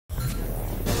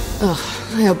Ugh,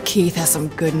 I hope Keith has some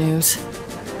good news.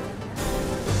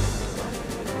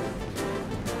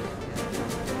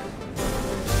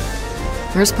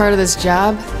 Worst part of this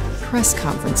job? Press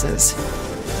conferences.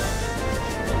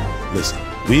 Listen,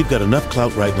 we've got enough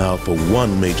clout right now for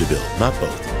one major bill, not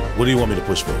both. What do you want me to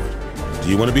push forward? Do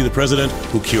you want to be the president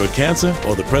who cured cancer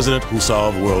or the president who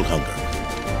solved world hunger?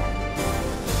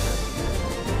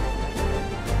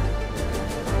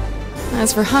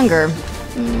 As for hunger,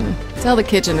 tell the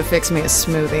kitchen to fix me a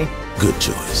smoothie. Good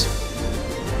choice.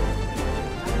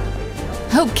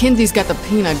 Hope Kinsey's got the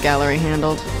peanut gallery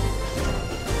handled.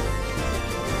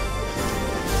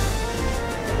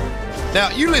 Now,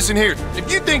 you listen here.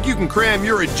 If you think you can cram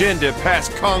your agenda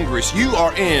past Congress, you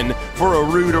are in for a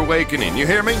rude awakening. You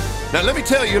hear me? Now, let me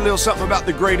tell you a little something about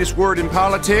the greatest word in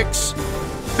politics.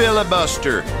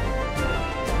 Filibuster.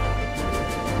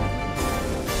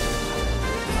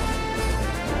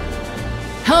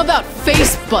 How about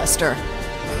Facebuster?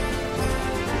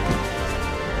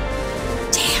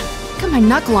 Damn, got my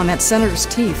knuckle on that senator's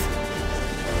teeth.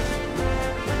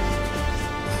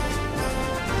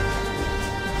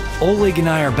 Oleg and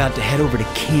I are about to head over to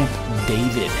Camp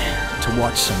David to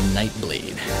watch some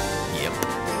Nightblade. Yep.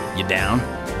 You down?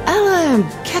 I'll,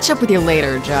 catch up with you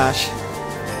later, Josh.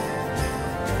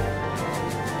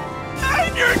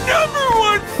 I'm your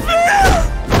 #1 fan!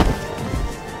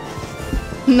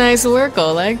 Nice work,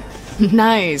 Oleg.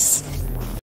 Nice.